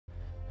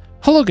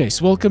Hello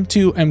guys, welcome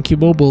to MKX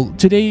Mobile.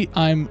 Today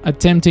I'm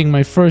attempting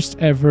my first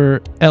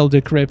ever Elder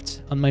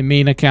Krypt on my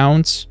main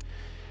account.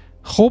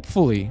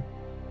 Hopefully.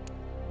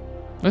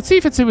 Let's see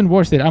if it's even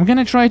worth it. I'm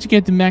gonna try to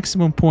get the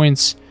maximum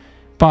points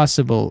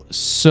possible.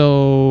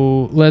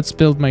 So let's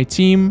build my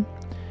team.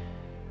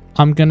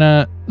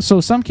 So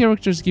some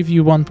characters give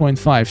you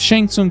 1.5.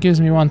 Shang Tsung gives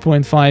me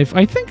 1.5.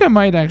 I think I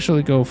might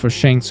actually go for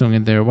Shang Tsung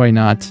in there. Why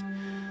not?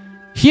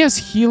 He has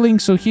healing,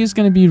 so he's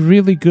gonna be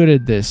really good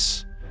at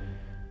this.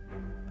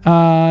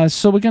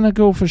 So we're gonna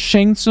go for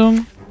Shang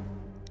Tsung.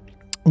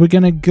 We're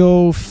gonna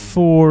go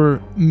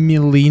for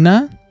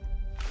Mileena.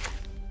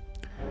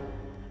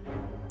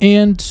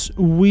 And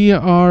we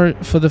are,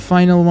 for the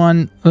final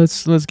one,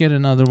 let's get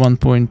another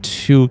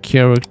 1.2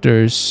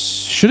 characters.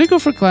 Should I go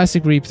for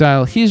Classic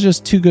Reptile? He's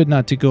just too good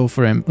not to go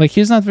for him. Like,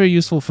 he's not very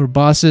useful for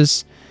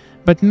bosses.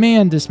 But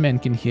man, this man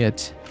can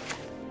hit.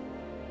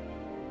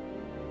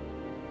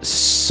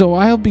 So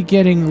I'll be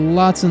getting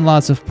lots and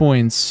lots of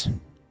points.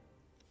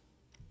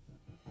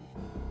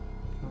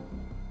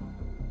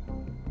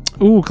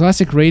 Ooh,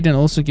 Classic Raiden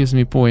also gives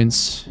me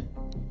points.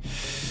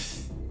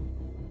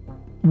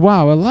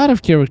 Wow, a lot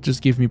of characters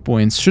give me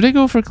points. Should I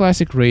go for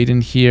Classic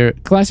Raiden here?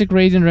 Classic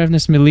Raiden,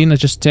 Ravenous Mileena,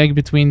 just tag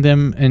between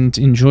them and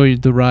enjoy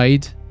the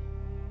ride.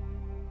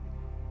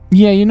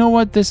 Yeah, you know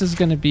what? This is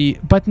gonna be...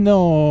 But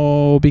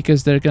no,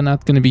 because they're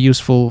not gonna be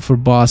useful for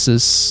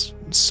bosses.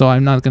 So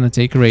I'm not gonna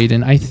take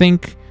Raiden. I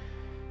think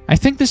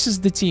this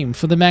is the team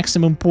for the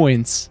maximum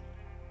points.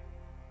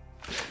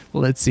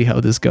 Let's see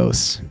how this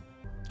goes.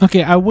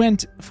 Okay, I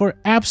went for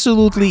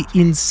absolutely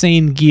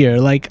insane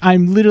gear. Like,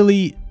 I'm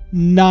literally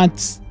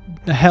not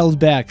held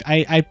back.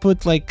 I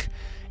put, like,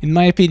 in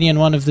my opinion,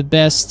 one of the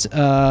best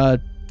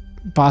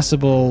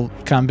possible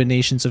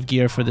combinations of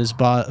gear for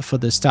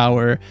this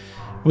tower,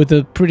 with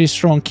a pretty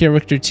strong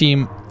character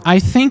team. I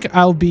think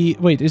I'll be...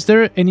 Wait, is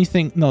there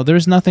anything... No,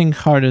 there's nothing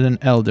harder than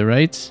Elder,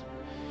 right?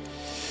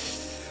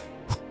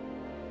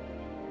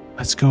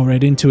 Let's go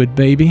right into it,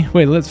 baby.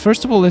 Wait,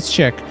 first of all, let's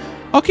check.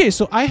 Okay,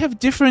 so I have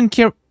different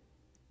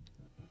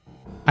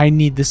I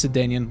need the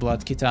Sedanian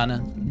Blood Kitana.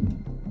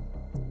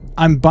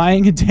 I'm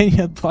buying a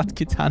Sedanian Blood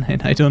Kitana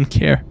and I don't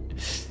care.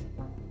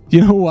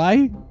 You know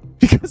why?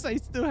 Because I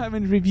still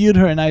haven't reviewed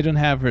her and I don't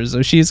have her,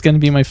 so she's gonna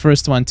be my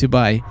first one to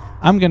buy.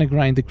 I'm gonna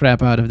grind the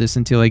crap out of this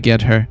until I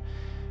get her.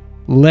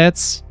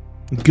 Let's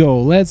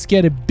go. Let's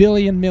get 1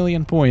 billion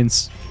million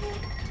points.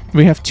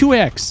 We have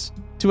 2x.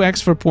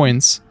 2x for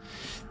points.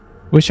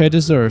 Which I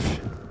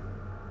deserve.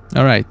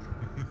 Alright.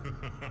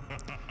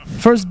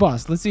 First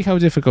boss. Let's see how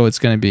difficult it's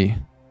gonna be.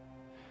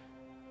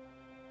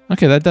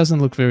 Okay, that doesn't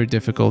look very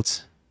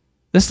difficult.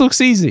 This looks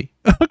easy.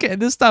 Okay,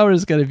 this tower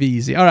is gonna be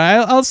easy. All right,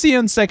 I'll see you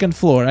on second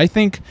floor. I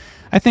think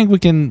we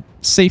can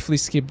safely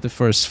skip the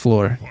first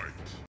floor.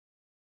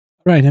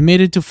 Right, I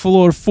made it to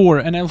floor 4,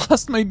 and I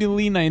lost my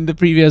Mileena in the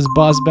previous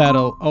boss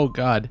battle. Oh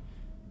god.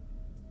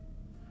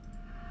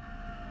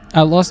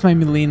 I lost my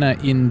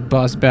Mileena in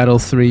boss battle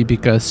 3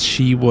 because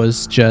she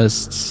was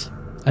just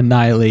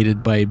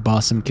annihilated by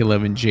Bossum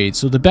 11 Jade.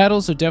 So the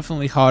battles are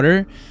definitely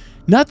harder.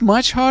 Not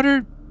much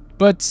harder,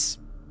 but...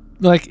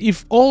 Like,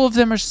 if all of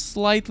them are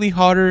slightly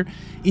harder,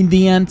 in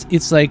the end,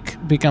 it's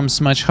like, becomes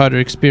much harder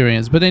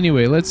experience. But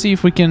anyway, let's see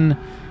if we can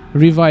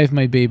revive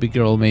my baby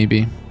girl,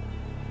 maybe.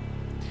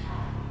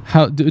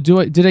 How,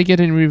 did I get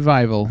any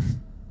revival?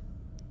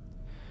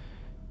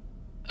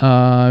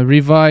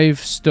 Revive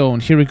stone.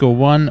 Here we go,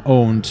 1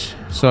 owned.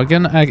 So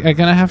again, I'm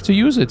gonna have to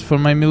use it for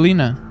my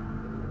Mileena.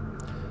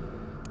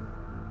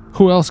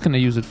 Who else can I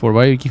use it for?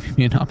 Why are you giving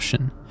me an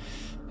option?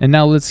 And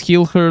now let's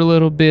heal her a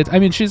little bit. I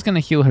mean, she's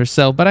gonna heal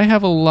herself, but I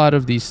have a lot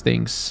of these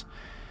things.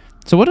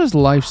 So what does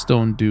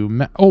Lifestone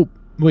do? Oh,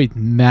 wait,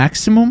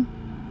 maximum?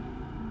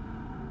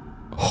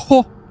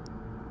 Oh!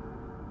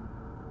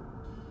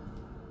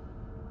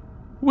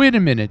 Wait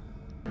a minute.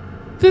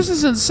 This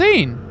is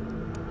insane!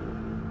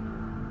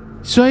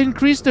 So I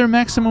increased their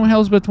maximum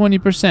health by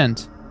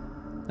 20%.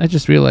 I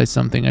just realized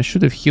something. I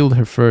should have healed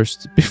her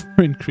first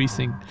before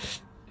increasing.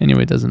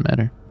 Anyway, it doesn't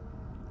matter.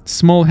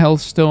 Small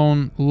health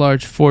stone,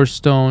 large force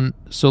stone.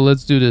 So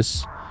let's do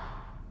this.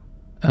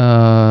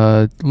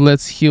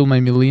 Let's heal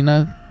my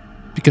Mileena,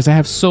 because I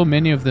have so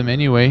many of them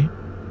anyway.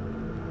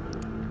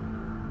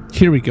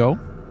 Here we go.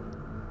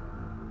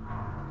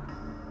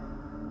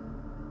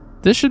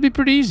 This should be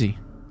pretty easy.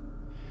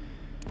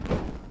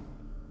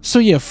 So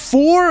yeah,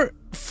 4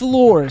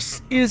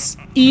 floors is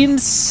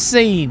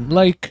insane.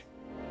 Like,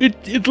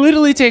 it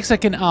literally takes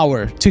like an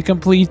hour to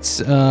complete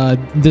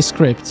the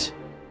script.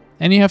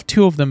 And you have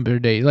 2 of them per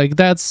day. Like,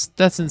 that's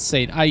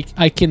insane.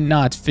 I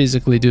cannot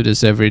physically do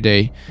this every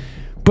day.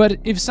 But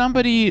if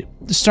somebody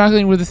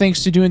struggling with the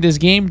things to do in this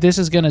game, this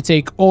is gonna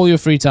take all your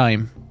free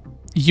time.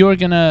 You're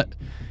gonna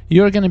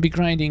be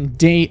grinding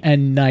day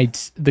and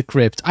night the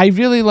Krypt. I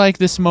really like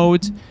this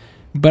mode,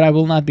 but I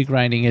will not be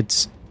grinding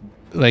it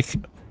like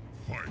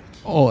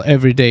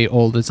every day,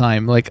 all the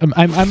time. Like,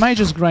 I might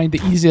just grind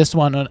the easiest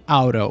one on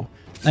auto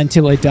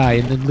until I die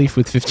and then leave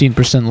with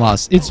 15%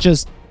 loss. It's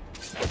just...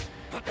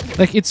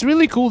 Like, it's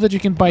really cool that you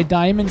can buy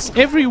diamonds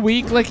every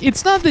week. Like,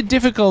 it's not that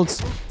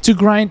difficult to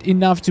grind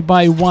enough to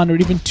buy 1 or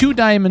even 2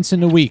 diamonds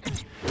in a week.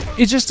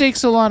 It just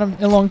takes a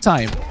long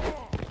time.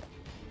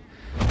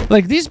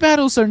 Like, these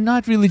battles are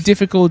not really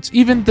difficult.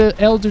 Even the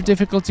Elder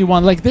difficulty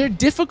one, like, they're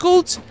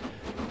difficult,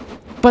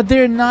 but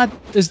they're not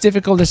as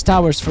difficult as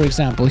towers, for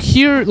example.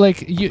 Here,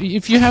 like,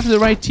 if you have the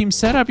right team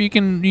setup, you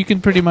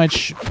can pretty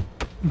much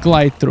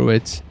glide through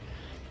it.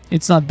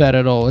 It's not bad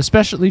at all,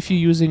 especially if you're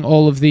using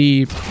all of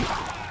the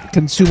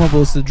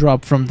consumables that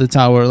drop from the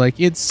tower. Like,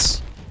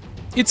 it's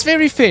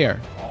very fair.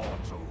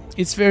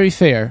 It's very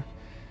fair.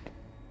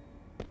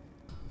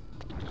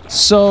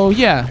 So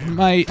yeah,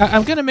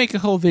 I'm gonna make a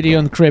whole video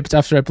on Krypt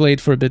after I play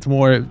it for a bit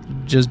more,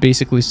 just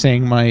basically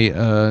saying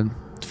my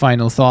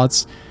final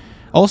thoughts.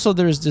 Also,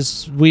 there's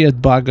this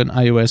weird bug on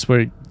iOS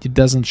where it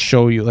doesn't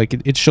show you, like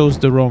it shows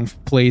the wrong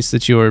place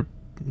that you're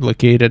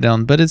located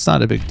on, but it's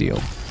not a big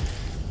deal.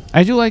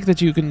 I do like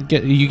that you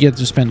get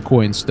to spend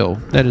coins though.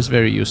 That is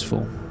very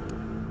useful.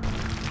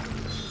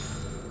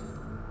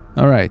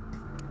 All right.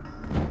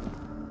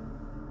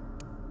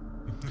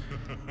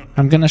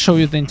 I'm gonna show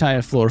you the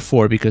entire floor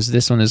 4 because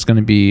this one is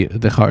gonna be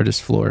the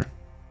hardest floor.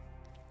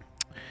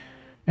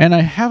 And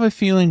I have a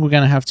feeling we're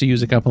gonna have to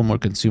use a couple more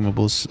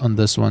consumables on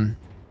this one.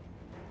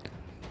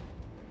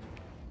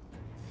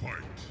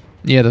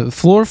 Yeah, the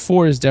floor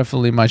 4 is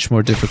definitely much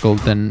more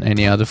difficult than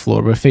any other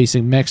floor. We're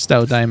facing maxed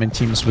out diamond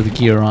teams with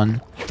gear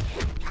on.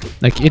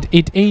 Like,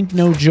 it ain't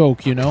no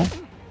joke, you know?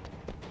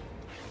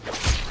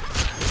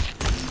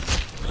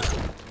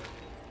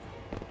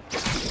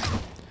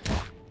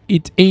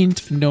 It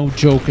ain't no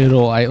joke at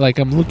all.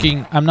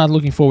 I'm not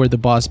looking forward to the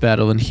boss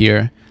battle in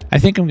here. I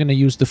think I'm gonna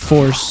use the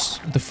force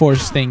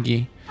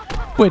thingy.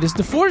 Wait, does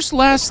the force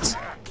last?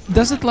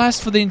 Does it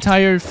last for the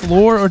entire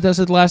floor, or does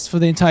it last for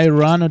the entire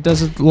run, or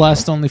does it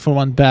last only for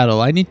one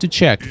battle? I need to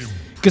check.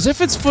 Because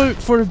if it's for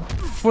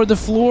the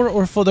floor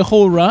or for the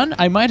whole run,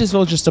 I might as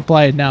well just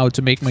apply it now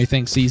to make my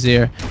things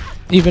easier,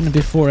 even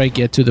before I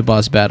get to the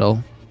boss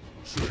battle.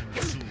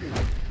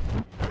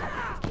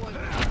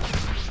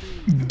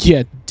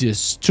 Get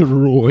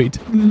destroyed.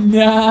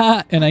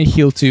 Nah. And I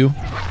heal too.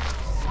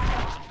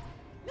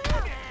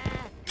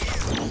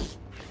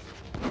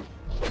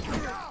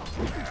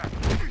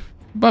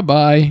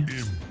 Bye-bye.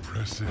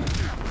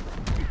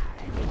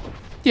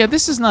 Yeah,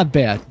 this is not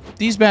bad.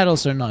 These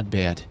battles are not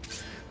bad.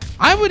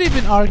 I would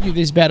even argue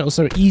these battles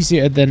are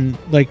easier than,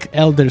 like,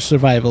 Elder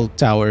Survival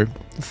Tower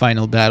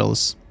final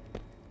battles.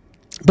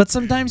 But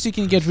sometimes you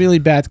can get really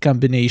bad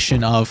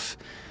combination of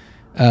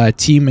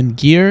team and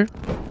gear.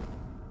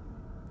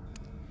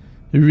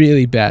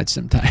 Really bad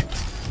sometimes.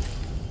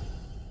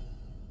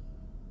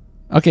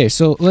 Okay,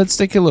 so let's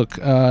take a look.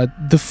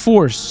 The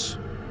force.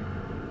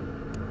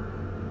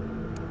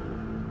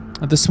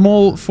 The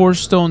small force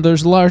stone,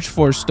 there's large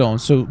force stone.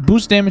 So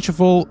boost damage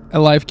of all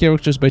alive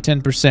characters by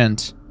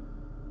 10%.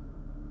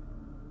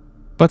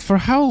 But for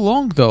how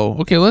long though?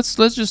 Okay, let's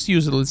just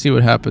use it. Let's see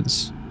what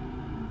happens.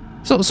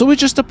 So it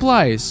just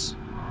applies.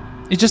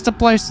 It just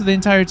applies to the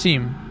entire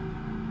team.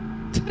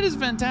 That is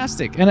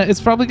fantastic. And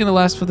it's probably going to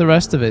last for the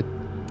rest of it.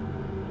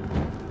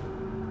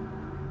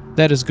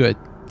 That is good.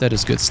 That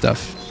is good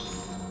stuff.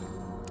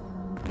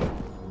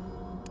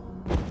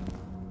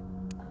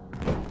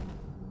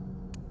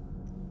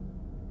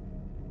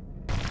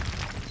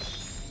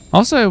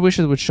 Also, I wish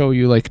it would show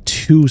you like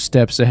 2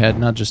 steps ahead,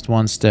 not just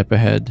 1 step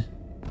ahead.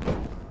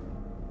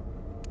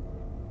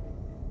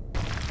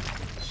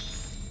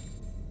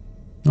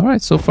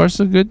 Alright, so far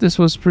so good. This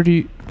was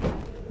pretty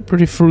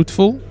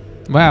fruitful.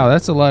 Wow,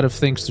 that's a lot of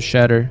things to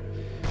shatter.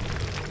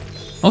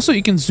 Also,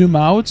 you can zoom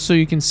out so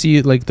you can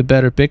see like the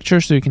better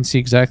picture, so you can see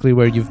exactly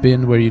where you've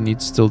been, where you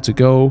need still to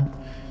go,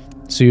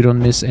 so you don't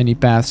miss any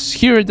paths.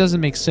 Here it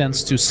doesn't make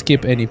sense to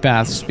skip any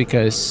paths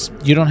because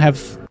you don't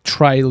have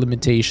try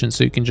limitation,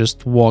 so you can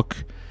just walk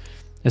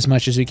as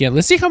much as you can.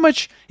 Let's see how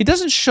much. It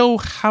doesn't show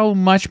how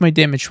much my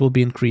damage will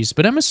be increased,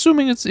 but I'm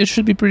assuming it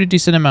should be pretty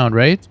decent amount,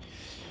 right?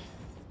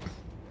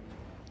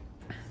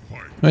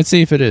 Let's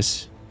see if it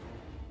is.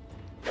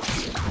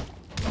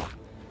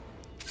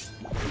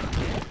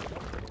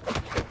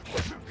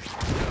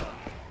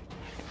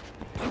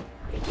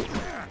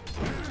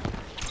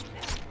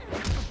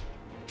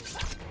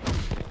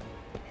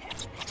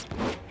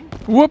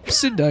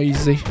 Whoopsie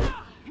daisy.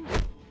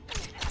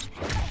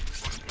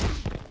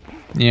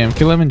 Yeah,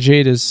 MK11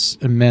 Jade is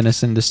a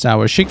menace in this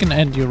tower. She can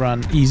end your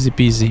run easy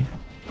peasy.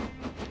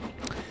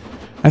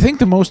 I think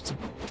the most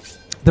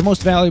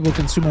valuable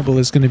consumable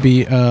is going to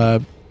be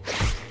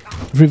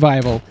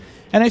revival,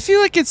 and I feel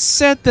like it's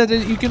set that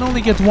you can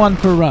only get 1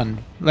 per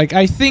run. Like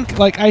I think,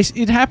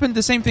 it happened.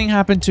 The same thing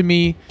happened to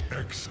me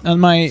on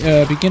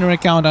my beginner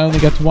account. I only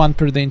got 1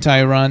 per the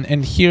entire run,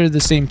 and here the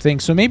same thing.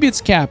 So maybe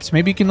it's capped.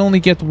 Maybe you can only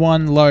get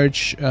 1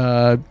 large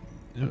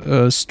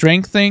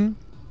strength thing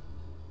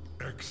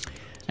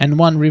and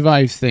 1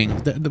 revive thing,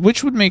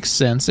 which would make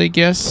sense, I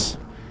guess.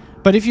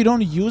 But if you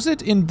don't use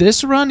it in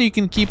this run, you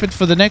can keep it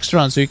for the next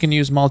run, so you can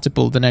use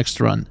multiple the next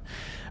run.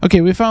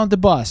 Okay, we found the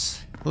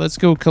boss. Let's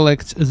go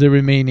collect the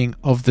remaining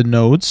of the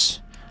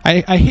nodes.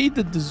 I hate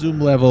that the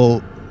zoom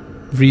level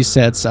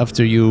resets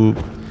after you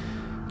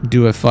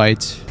do a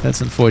fight.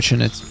 That's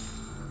unfortunate.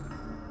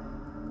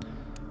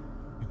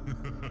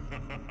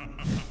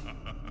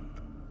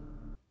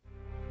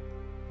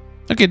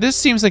 Okay, this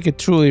seems like a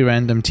truly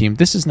random team.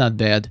 This is not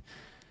bad.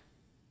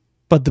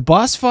 But the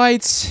boss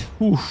fights...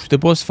 Oof, the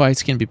boss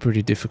fights can be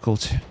pretty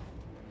difficult.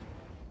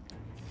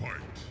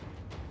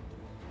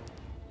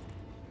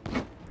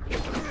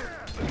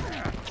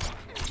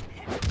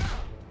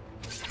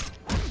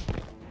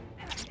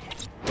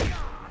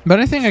 But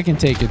I think I can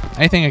take it.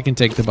 I think I can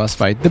take the boss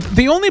fight.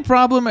 The only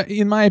problem,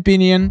 in my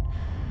opinion,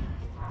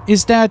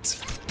 is that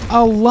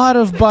a lot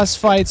of boss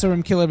fights are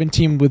in Kill 11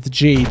 team with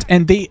Jade,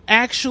 and they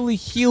actually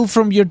heal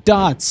from your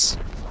dots.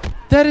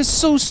 That is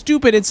so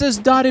stupid. It says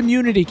dot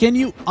immunity. Can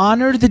you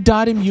honor the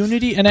dot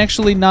immunity and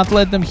actually not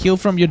let them heal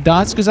from your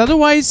dots? Because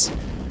otherwise,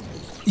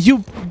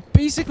 you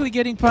basically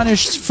getting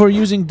punished for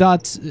using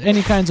dots,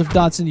 any kinds of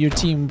dots in your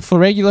team. For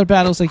regular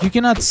battles, like, you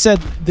cannot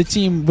set the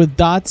team with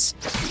dots,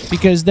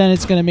 because then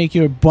it's gonna make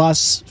your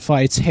boss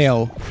fights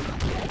hell.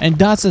 And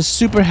dots are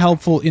super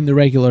helpful in the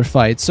regular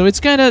fights. So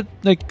it's kind of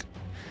like,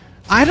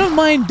 I don't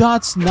mind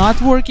dots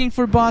not working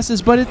for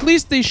bosses, but at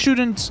least they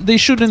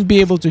shouldn't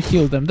be able to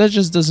heal them. That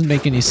just doesn't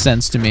make any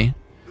sense to me.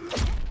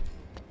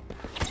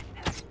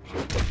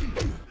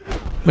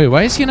 Wait,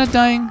 why is he not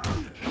dying?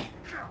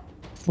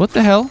 What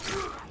the hell?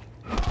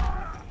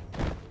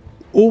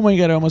 Oh my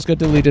god, I almost got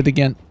deleted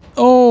again.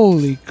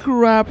 Holy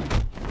crap.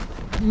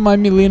 My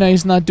Melina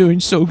is not doing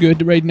so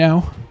good right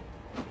now.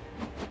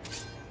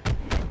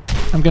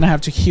 I'm gonna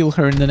have to heal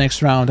her in the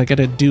next round. I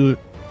gotta do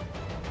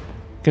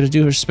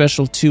her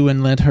special too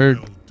and let her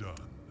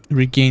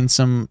regain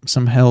some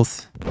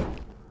health.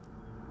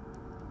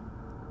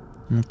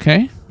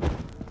 Okay.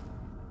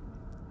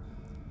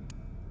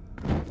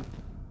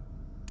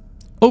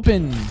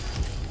 Open.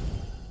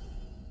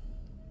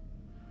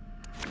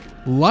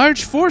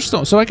 Large force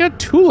stone. So I got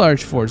 2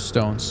 large force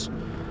stones.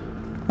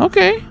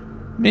 Okay.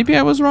 Maybe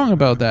I was wrong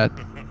about that.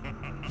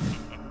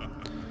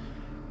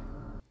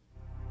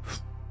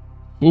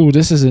 Ooh,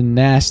 this is a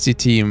nasty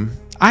team.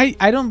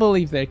 I don't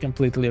believe they're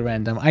completely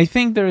random. I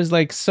think there is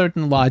like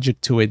certain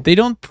logic to it. They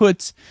don't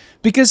put...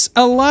 Because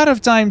a lot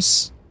of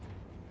times...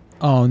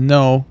 Oh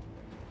no.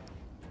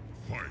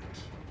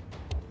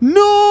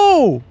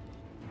 No!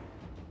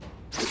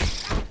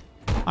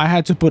 I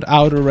had to put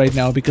outer right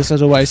now because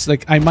otherwise,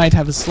 like, I might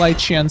have a slight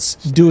chance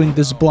doing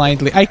this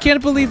blindly. I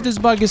can't believe this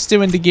bug is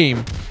still in the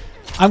game.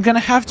 I'm gonna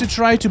have to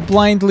try to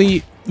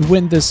blindly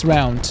win this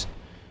round.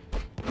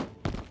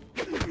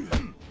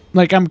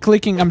 Like, I'm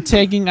clicking, I'm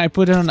tagging, I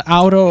put it on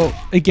auto,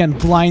 again,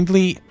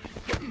 blindly.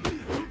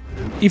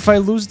 If I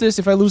lose this,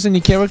 if I lose any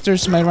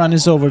characters, my run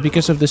is over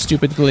because of the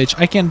stupid glitch.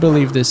 I can't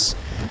believe this.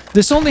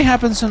 This only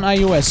happens on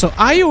iOS. So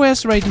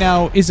iOS right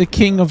now is a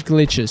king of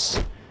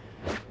glitches.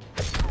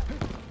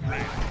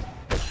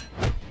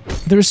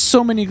 There's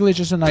so many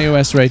glitches on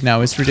iOS right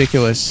now, it's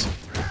ridiculous.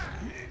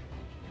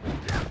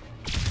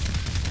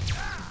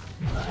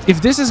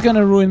 If this is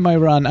gonna ruin my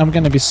run, I'm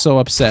gonna be so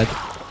upset.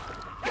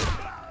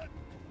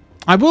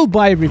 I will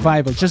buy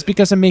Revival just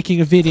because I'm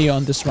making a video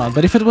on this run,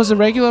 but if it was a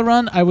regular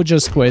run, I would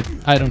just quit.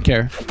 I don't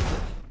care.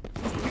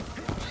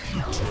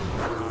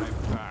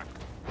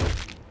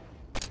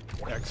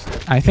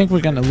 I think we're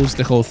gonna lose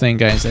the whole thing,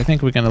 guys. I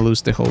think we're gonna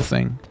lose the whole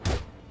thing.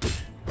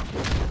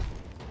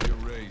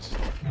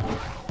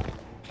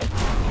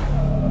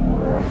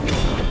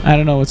 I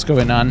don't know what's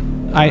going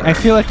on. I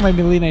feel like my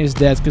Melina is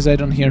dead because I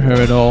don't hear her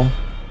at all.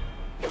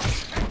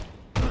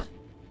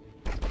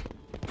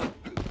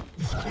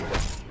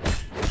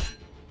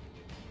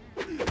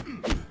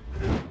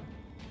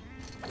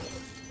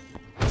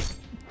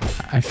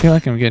 I feel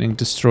like I'm getting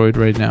destroyed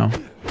right now.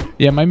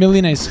 Yeah, my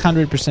Melina is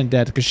 100%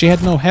 dead because she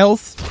had no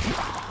health.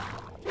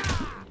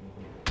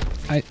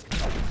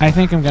 I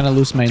think I'm gonna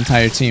lose my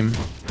entire team.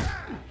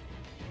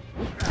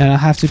 And I'll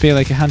have to pay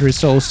like 100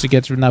 souls to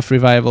get enough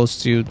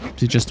revivals to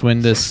just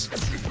win this.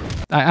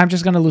 I'm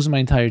just gonna lose my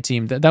entire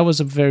team. That was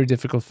a very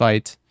difficult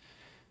fight.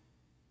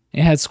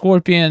 It had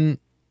Scorpion.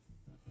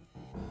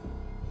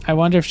 I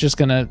wonder if it's just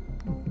gonna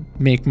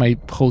make my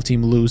whole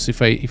team lose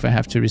if I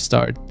have to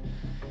restart.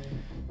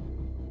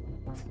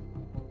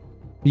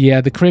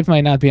 Yeah, the Krypt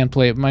might not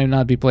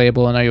be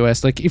playable on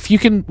iOS. Like, if you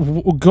can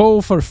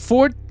go for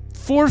four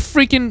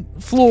freaking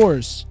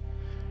floors,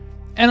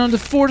 and on the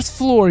 4th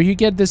floor you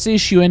get this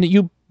issue, and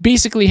you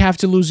basically have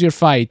to lose your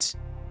fight.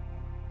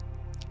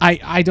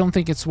 I don't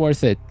think it's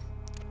worth it.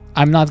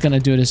 I'm not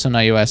gonna do this on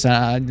iOS.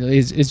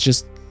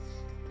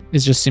 It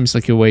just seems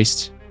like a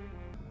waste.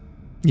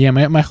 Yeah,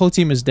 my whole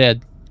team is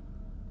dead.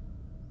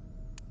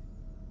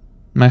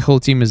 My whole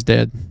team is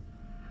dead.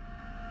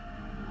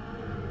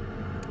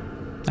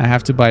 I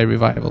have to buy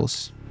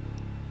revivals.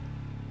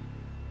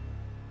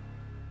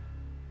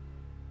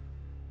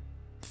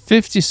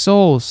 50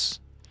 souls.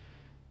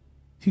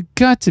 You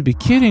got to be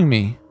kidding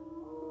me.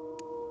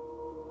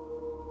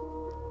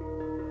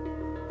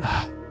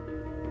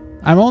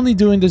 I'm only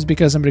doing this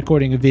because I'm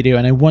recording a video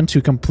and I want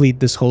to complete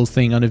this whole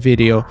thing on a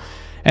video.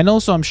 And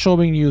also I'm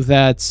showing you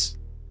that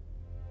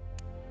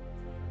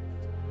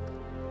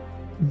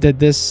that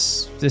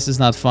this is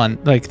not fun.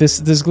 Like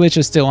this glitch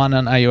is still on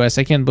iOS.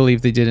 I can't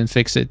believe they didn't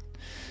fix it.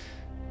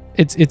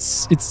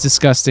 It's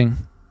disgusting.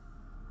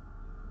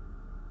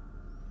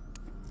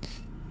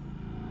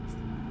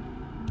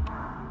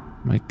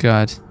 My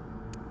God.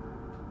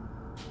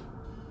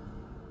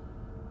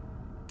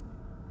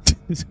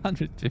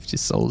 150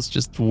 souls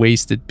just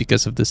wasted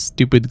because of this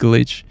stupid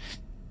glitch.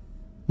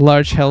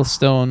 Large health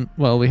stone.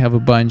 Well, we have a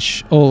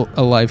bunch. All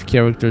alive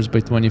characters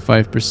by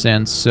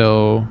 25%,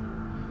 so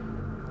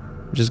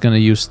I'm just gonna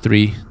use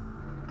 3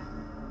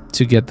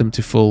 to get them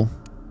to full.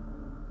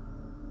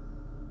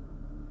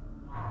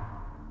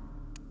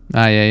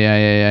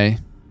 Ay.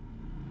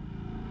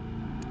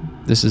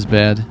 This is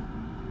bad.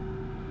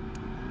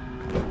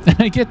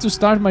 I get to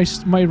start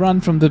my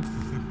run from the...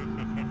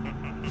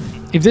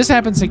 If this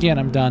happens again,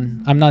 I'm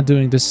done. I'm not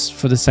doing this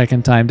for the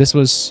second time. This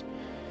was...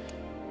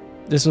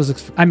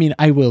 I mean,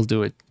 I will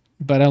do it,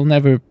 but I'll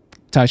never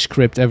touch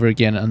Krypt ever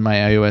again on my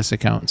iOS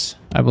accounts.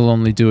 I will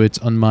only do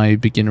it on my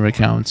beginner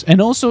account.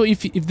 And also,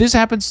 if this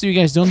happens to you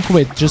guys, don't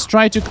quit. Just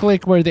try to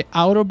click where the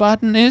auto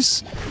button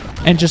is,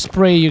 and just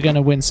pray you're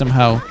gonna win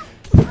somehow.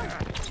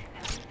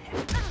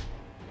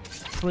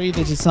 Pray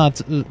that it's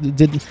not...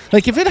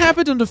 like, if it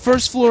happened on the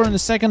first floor and the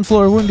second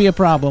floor, it wouldn't be a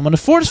problem. On the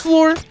fourth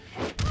floor,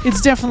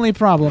 it's definitely a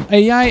problem.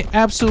 AI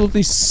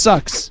absolutely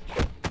sucks.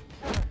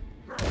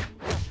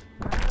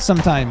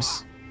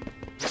 Sometimes.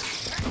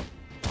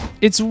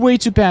 It's way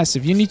too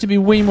passive. You need to be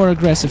way more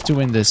aggressive to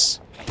win this.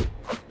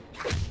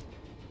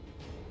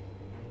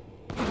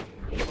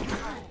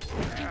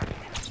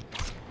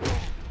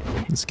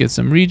 Let's get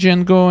some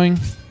regen going.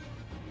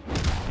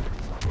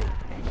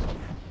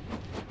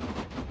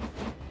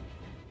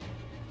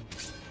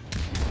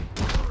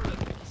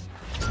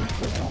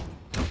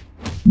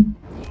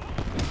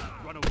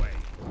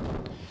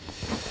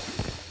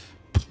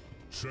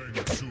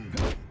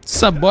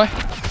 What's up, boy?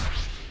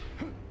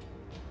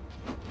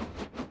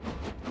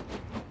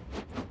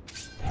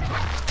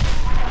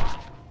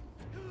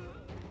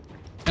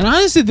 And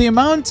honestly, the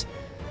amount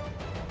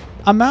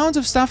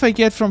of stuff I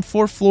get from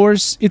 4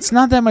 floors, it's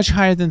not that much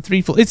higher than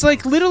 3 floors. It's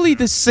like literally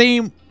the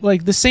same,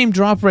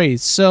 drop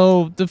rates.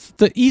 So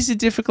the easy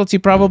difficulty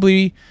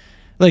probably,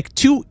 like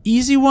 2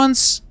 easy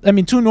ones, I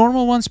mean 2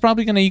 normal ones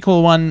probably gonna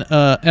equal 1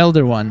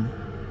 elder one.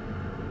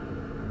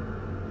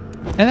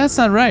 And that's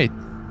not right.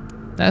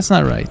 That's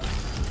not right.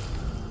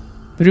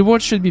 The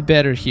rewards should be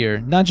better here.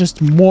 Not just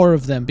more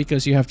of them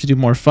because you have to do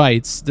more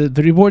fights. The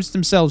rewards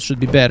themselves should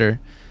be better.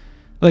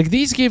 Like,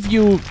 these give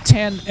you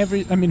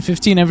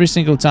 15 every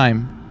single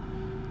time.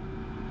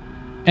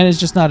 And it's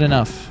just not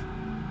enough.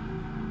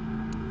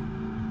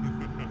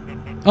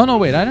 Oh, no,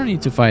 wait. I don't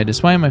need to fight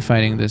this. Why am I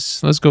fighting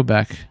this? Let's go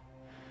back.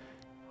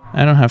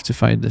 I don't have to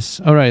fight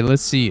this. Alright,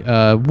 let's see.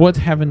 What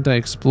haven't I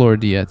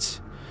explored yet?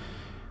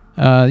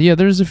 Yeah,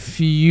 there's a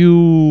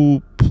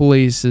few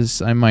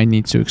places I might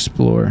need to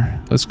explore.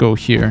 Let's go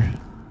here.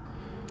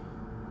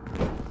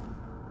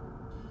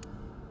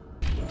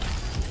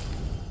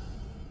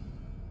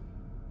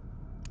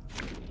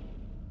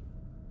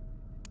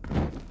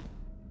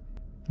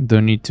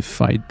 Don't need to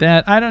fight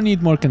that. I don't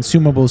need more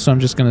consumables, so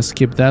I'm just gonna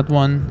skip that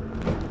one.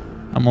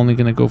 I'm only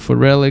gonna go for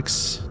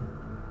relics.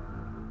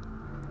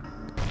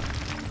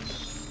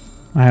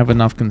 I have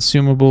enough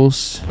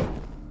consumables.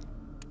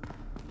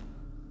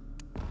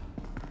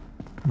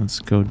 Let's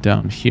go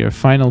down here.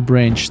 Final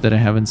branch that I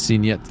haven't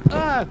seen yet.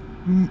 Ah!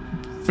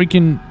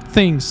 Freaking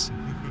things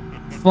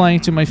flying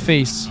to my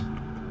face.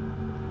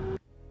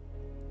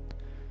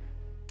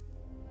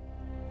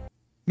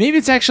 Maybe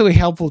it's actually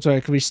helpful to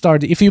like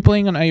restart. If you're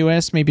playing on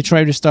iOS, maybe try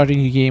restarting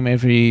your game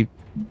every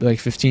like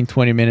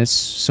 15-20 minutes,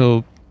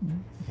 so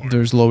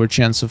there's lower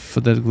chance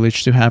for that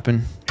glitch to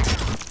happen.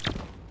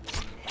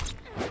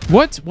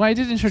 What? Why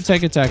didn't her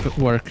tech attack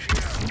work?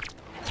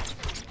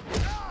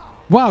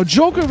 Wow,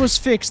 Joker was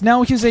fixed.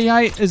 Now his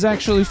AI is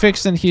actually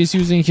fixed and he's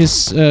using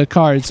his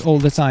cards all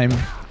the time.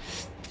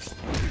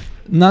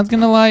 Not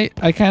gonna lie,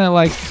 I kind of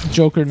like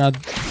Joker not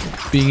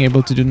being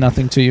able to do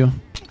nothing to you.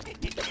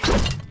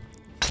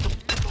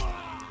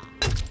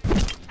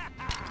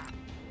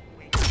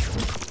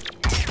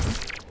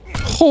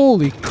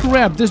 Holy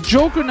crap, this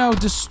Joker now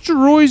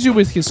destroys you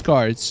with his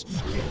cards.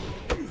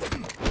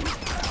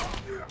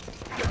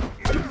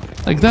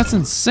 Like, that's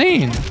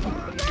insane.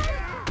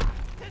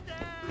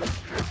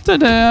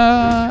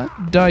 Ta-da!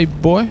 Die,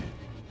 boy.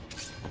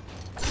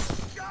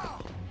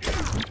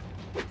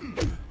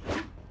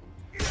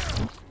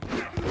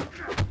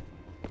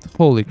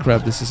 Holy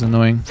crap, this is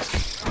annoying.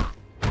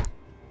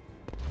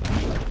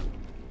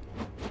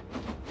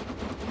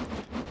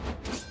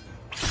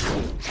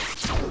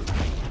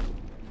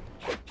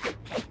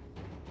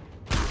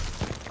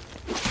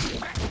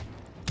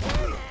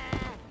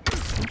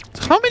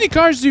 How many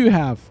cards do you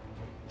have?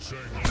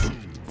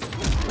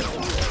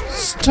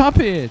 Stop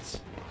it!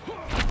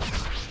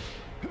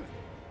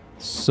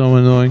 So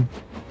annoying.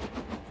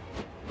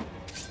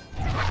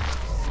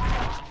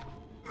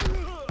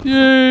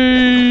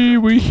 Yay!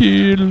 We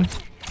heal.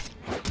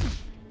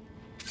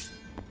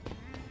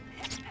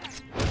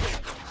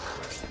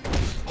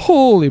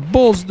 Holy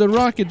balls, the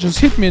rocket just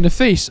hit me in the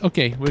face.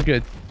 Okay, we're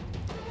good.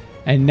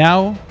 And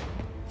now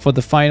for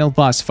the final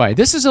boss fight.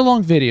 This is a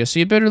long video, so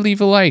you better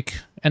leave a like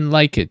and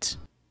like it.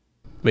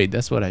 Wait,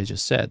 that's what I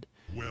just said.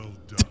 Well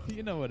done.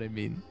 You know what I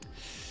mean.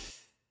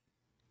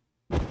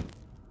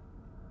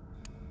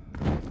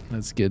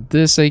 Let's get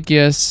this, I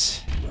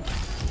guess.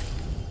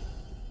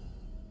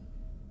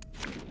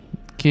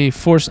 Okay,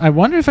 force. I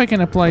wonder if I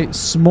can apply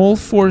small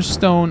force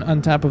stone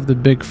on top of the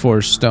big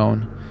force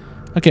stone.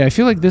 Okay, I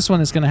feel like this one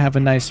is gonna have a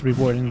nice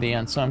reward in the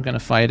end, so I'm gonna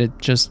fight it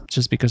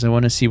just because I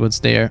want to see what's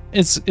there.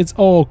 It's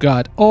oh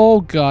god,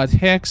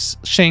 Hex,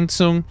 Shang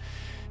Tsung.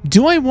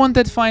 Do I want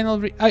that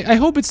final? I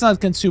hope it's not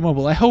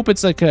consumable. I hope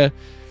it's like a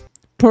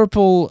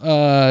purple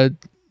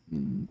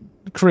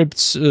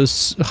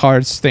Krypt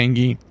hearts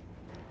thingy.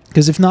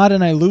 Because if not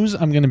and I lose,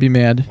 I'm gonna be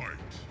mad.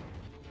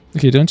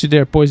 Okay, don't you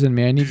dare poison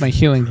me. I need my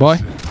healing, boy.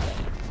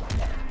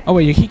 Oh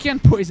wait, he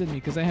can't poison me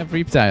because I have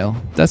Reptile.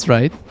 That's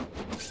right.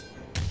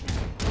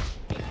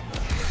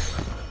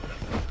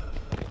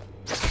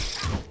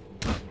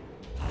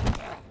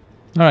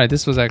 Alright,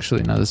 this was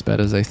actually not as bad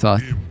as I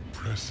thought.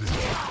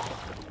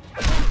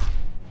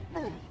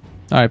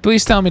 Alright,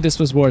 please tell me this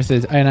was worth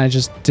it and I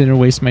just didn't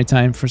waste my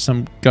time for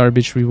some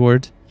garbage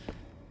reward.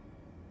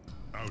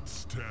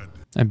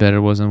 I bet it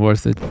wasn't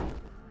worth it.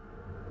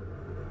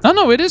 Oh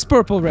no, it is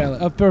purple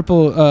a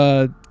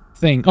purple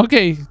thing.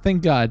 Okay,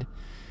 thank God.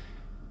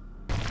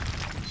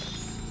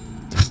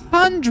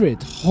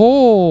 100!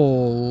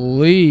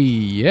 Holy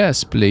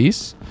yes,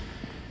 please.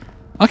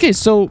 Okay,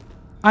 so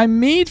I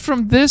made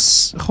from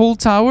this whole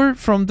tower,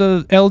 from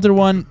the Elder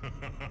one,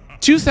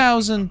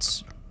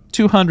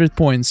 2,200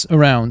 points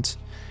around.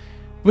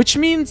 Which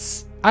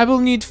means I will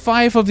need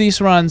 5 of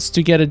these runs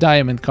to get a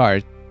diamond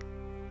card.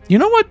 You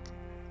know what?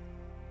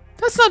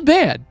 That's not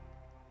bad.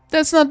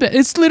 That's not bad.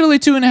 It's literally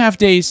 2.5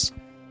 days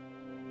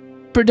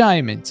per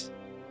diamond.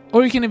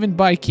 Or you can even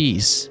buy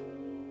keys.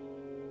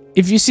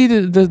 If you see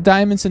the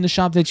diamonds in the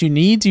shop that you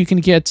need, you can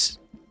get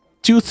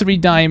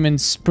 2-3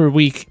 diamonds per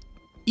week.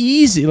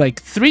 Easy.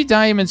 Like 3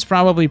 diamonds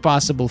probably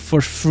possible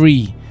for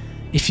free.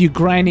 If you're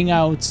grinding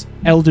out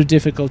Elder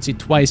difficulty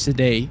twice a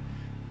day,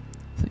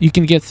 you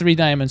can get 3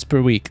 diamonds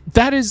per week.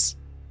 That is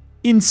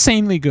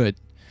insanely good.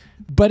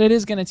 But it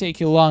is going to take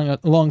you a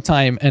long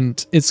time,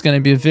 and it's going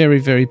to be a very,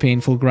 very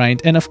painful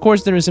grind. And of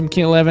course, there is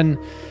MK11.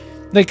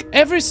 Like,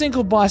 every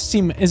single boss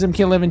team is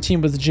MK11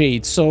 team with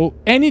Jade. So,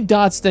 any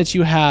dots that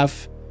you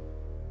have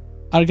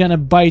are going to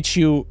bite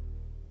you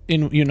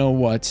in you know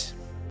what.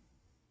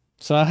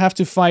 So, I have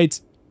to fight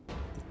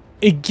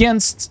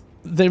against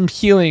them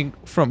healing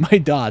from my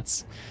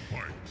dots.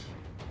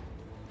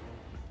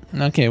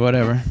 Okay,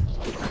 whatever.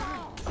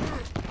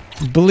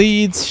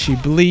 Bleeds. She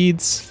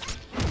bleeds.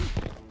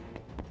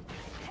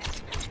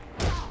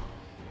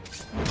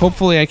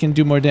 Hopefully I can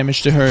do more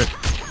damage to her,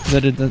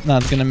 that it's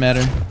not gonna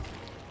matter.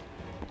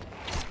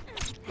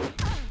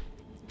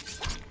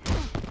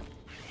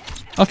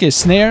 Okay,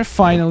 snare,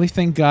 finally,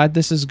 thank God.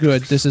 This is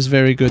good. This is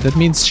very good. That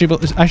means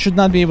I should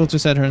not be able to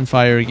set her on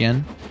fire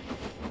again.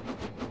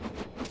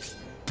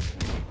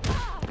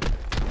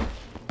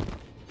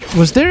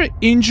 Was there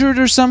injured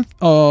or something?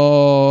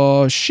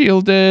 Oh,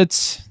 shielded.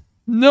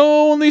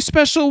 No, only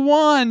special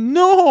one.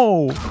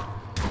 No!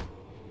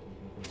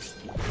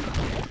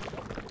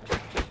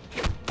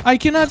 I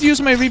cannot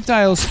use my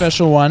Reptile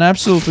special one.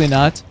 Absolutely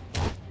not.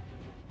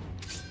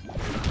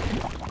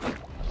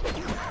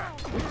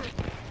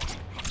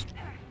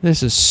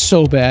 This is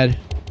so bad.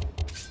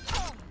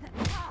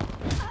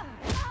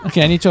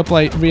 Okay, I need to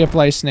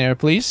reapply snare,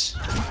 please.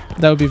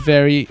 That would be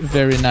very,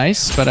 very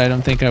nice, but I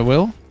don't think I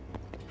will.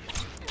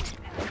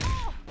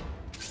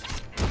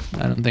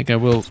 I don't think I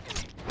will.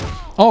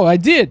 Oh, I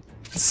did!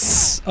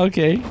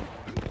 Okay.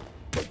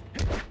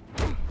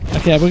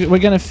 Okay, we're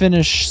gonna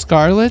finish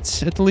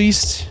Scarlet, at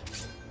least.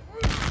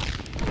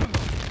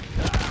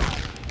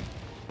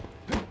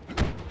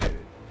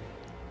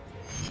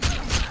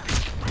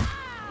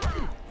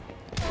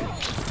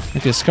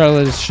 Okay,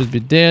 Scarlet should be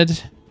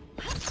dead.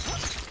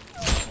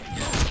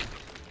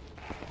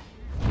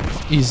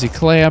 Easy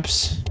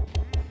collapse.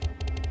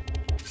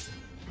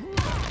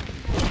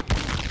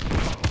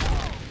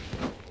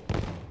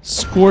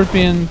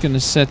 Scorpion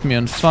gonna set me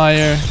on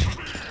fire.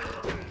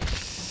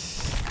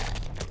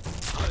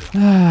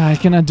 I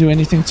cannot do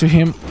anything to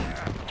him.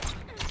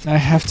 I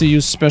have to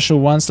use special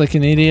ones like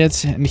an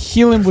idiot and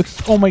heal him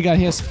with... Oh my god,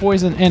 he has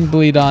poison and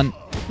bleed on.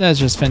 That's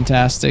just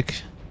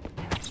fantastic.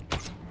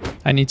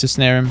 I need to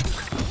snare him.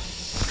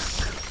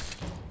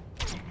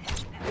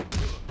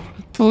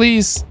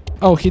 Please.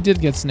 Oh, he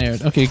did get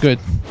snared. Okay, good.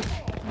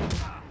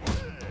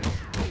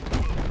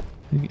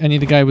 I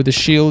need a guy with a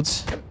shield.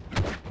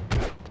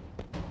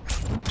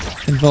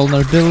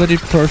 Invulnerability,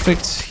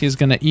 perfect. He's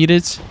gonna eat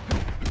it.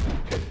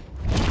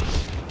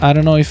 I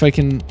don't know if I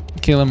can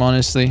kill him,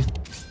 honestly.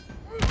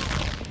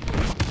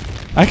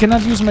 I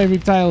cannot use my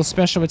Reptile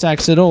special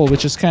attacks at all,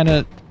 which is kind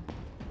of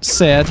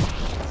sad.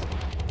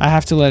 I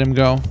have to let him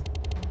go.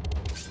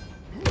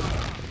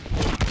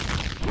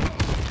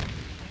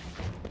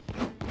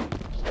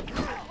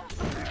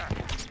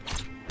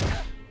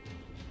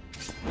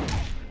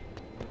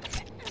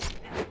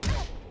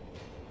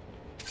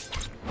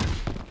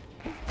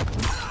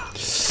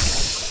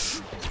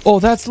 Oh,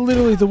 that's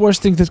literally the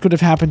worst thing that could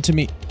have happened to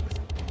me.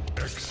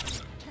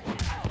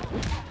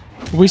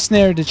 We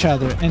snared each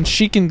other, and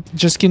she can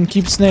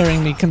keep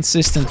snaring me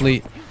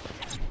consistently.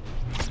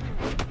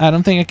 I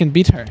don't think I can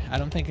beat her. I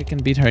don't think I can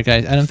beat her,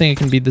 guys. I don't think I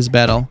can beat this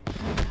battle.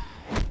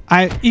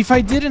 If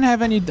I didn't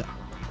have any...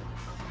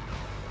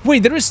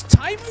 Wait, there is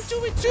timer to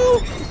it too?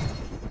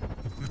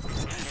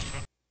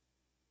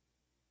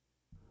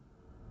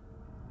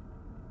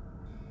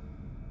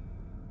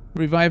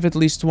 Revive at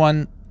least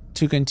one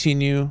to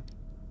continue.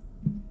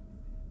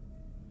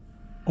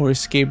 Or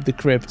escape the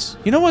crypt.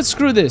 You know what?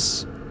 Screw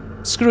this.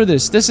 Screw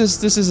this. This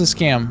is a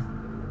scam.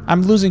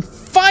 I'm losing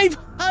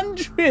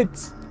 500!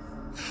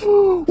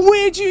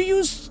 Wait, you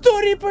use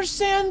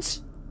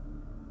 30%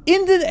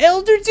 in the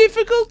Elder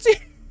difficulty?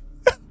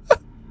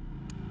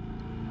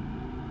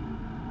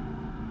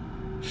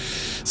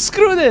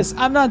 Screw this.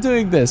 I'm not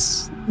doing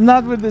this.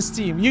 Not with this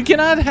team. You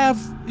cannot have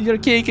your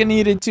cake and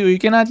eat it too. You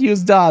cannot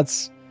use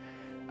dots.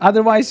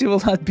 Otherwise, you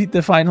will not beat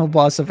the final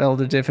boss of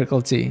Elder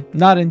difficulty.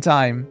 Not in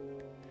time.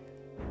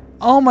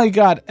 Oh my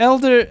god.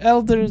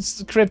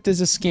 Elder's Krypt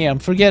is a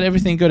scam. Forget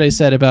everything good I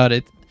said about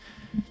it.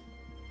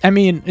 I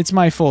mean, it's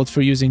my fault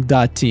for using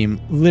dot team.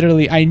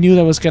 Literally, I knew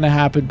that was gonna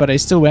happen, but I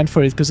still went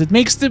for it because it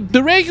makes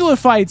the regular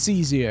fights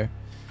easier.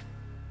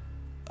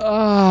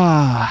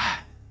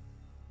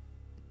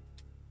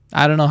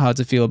 I don't know how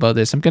to feel about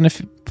this. I'm gonna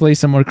play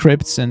some more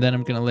Krypts, and then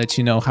I'm gonna let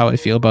you know how I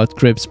feel about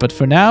Krypts. But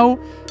for now,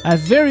 I have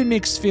very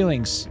mixed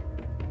feelings.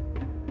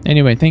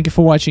 Anyway, thank you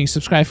for watching.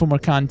 Subscribe for more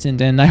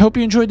content, and I hope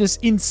you enjoyed this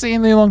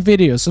insanely long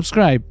video.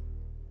 Subscribe,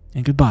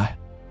 and goodbye.